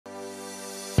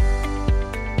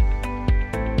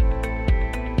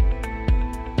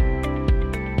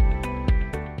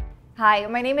Hi,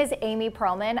 my name is Amy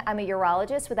Pearlman. I'm a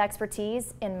urologist with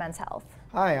expertise in men's health.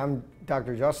 Hi, I'm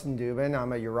Dr. Justin Dubin.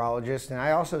 I'm a urologist and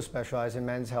I also specialize in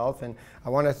men's health, and I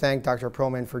want to thank Dr.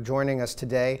 Pearlman for joining us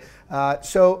today.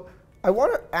 So I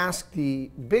want to ask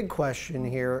the big question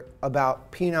here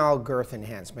about penile girth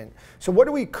enhancement. So what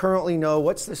do we currently know?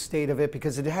 What's the state of it?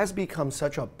 Because it has become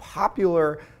such a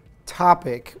popular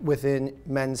topic within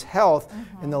men's health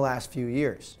in the last few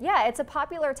years. Yeah, it's a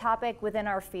popular topic within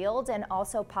our field and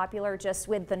also popular just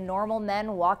with the normal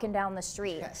men walking down the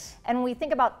street. Yes. And when we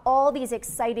think about all these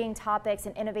exciting topics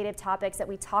and innovative topics that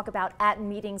we talk about at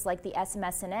meetings like the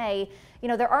SMSNA, you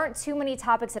know, there aren't too many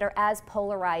topics that are as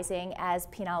polarizing as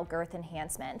penile girth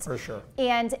enhancement. For sure.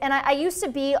 And I used to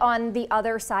be on the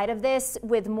other side of this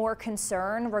with more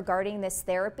concern regarding this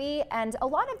therapy, and a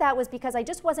lot of that was because I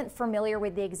just wasn't familiar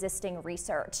with the existing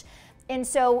research. And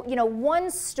so, you know, one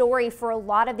story for a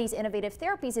lot of these innovative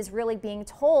therapies is really being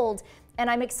told, and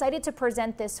I'm excited to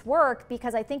present this work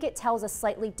because I think it tells a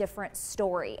slightly different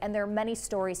story, and there are many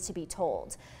stories to be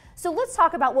told. So let's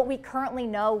talk about what we currently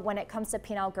know when it comes to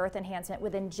penile girth enhancement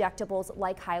with injectables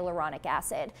like hyaluronic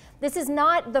acid. This is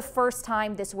not the first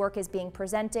time this work is being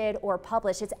presented or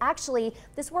published. It's actually,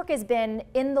 this work has been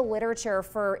in the literature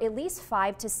for at least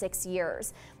 5 to 6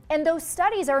 years. And those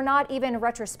studies are not even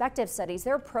retrospective studies.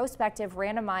 They're prospective,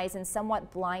 randomized, and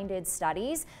somewhat blinded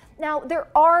studies. Now, there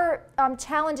are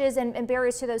challenges and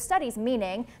barriers to those studies,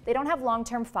 meaning they don't have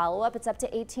long-term follow-up. It's up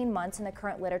to 18 months in the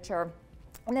current literature.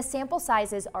 And the sample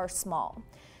sizes are small.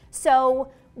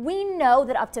 So we know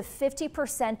that up to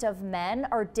 50% of men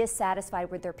are dissatisfied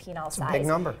with their penile size. That's a big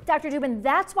number. Dr. Dubin,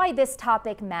 that's why this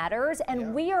topic matters,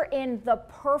 and we are in the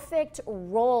perfect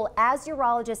role as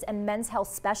urologists and men's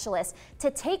health specialists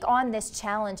to take on this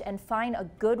challenge and find a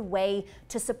good way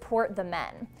to support the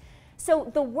men.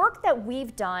 So the work that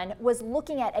we've done was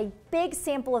looking at a big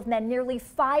sample of men, nearly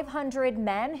 500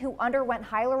 men who underwent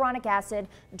hyaluronic acid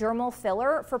dermal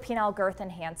filler for penile girth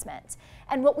enhancement.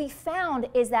 And what we found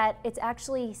is that it's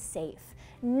actually safe.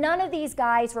 None of these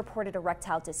guys reported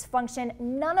erectile dysfunction,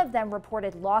 none of them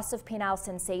reported loss of penile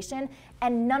sensation,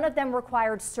 and none of them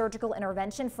required surgical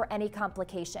intervention for any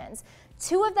complications.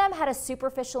 2 of them had a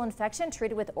superficial infection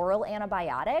treated with oral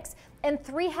antibiotics, and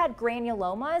 3 had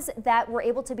granulomas that were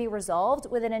able to be resolved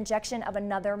with an injection of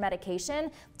another medication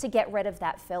to get rid of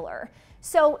that filler.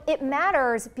 So it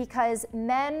matters because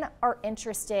men are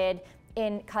interested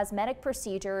in cosmetic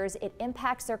procedures, it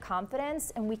impacts their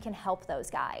confidence, and we can help those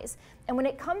guys. And when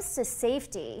it comes to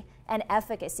safety and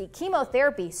efficacy,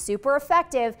 chemotherapy, super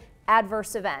effective,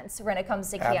 adverse events when it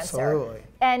comes to cancer. Absolutely.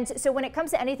 And so when it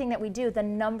comes to anything that we do, the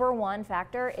 #1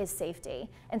 factor is safety.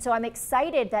 And so I'm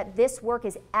excited that this work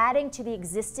is adding to the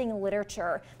existing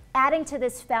literature, adding to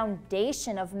this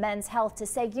foundation of men's health to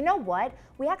say, you know what,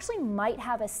 we actually might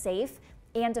have a safe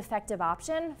and effective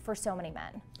option for so many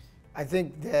men. I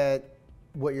think that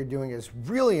what you're doing is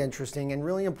really interesting and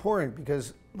really important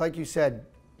because, like you said,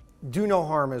 do no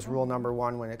harm is rule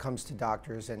 #1 when it comes to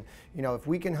doctors. And you know, if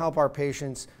we can help our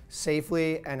patients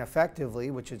safely and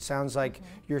effectively, which it sounds like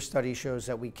your study shows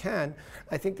that we can,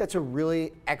 I think that's a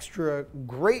really extra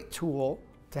great tool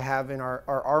to have in our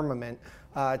armament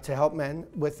to help men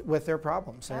with their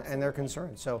problems and their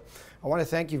concerns. So I want to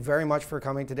thank you very much for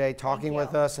coming today, talking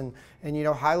with us, and you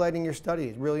know, highlighting your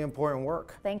study. Really important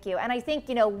work. Thank you. And I think,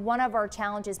 you know, one of our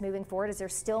challenges moving forward is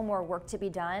there's still more work to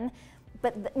be done.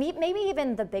 But maybe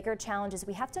even the bigger challenge is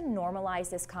we have to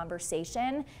normalize this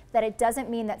conversation, that it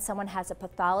doesn't mean that someone has a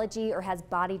pathology or has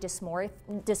body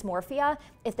dysmorphia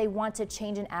if they want to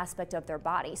change an aspect of their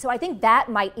body. So I think that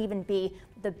might even be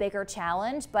the bigger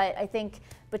challenge, but I think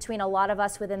between a lot of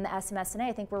us within the SMSNA,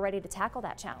 I think we're ready to tackle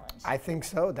that challenge. I think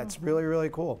so. That's really, really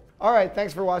cool. All right,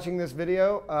 thanks for watching this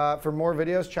video. For more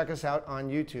videos, check us out on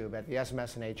YouTube at the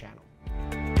SMSNA channel.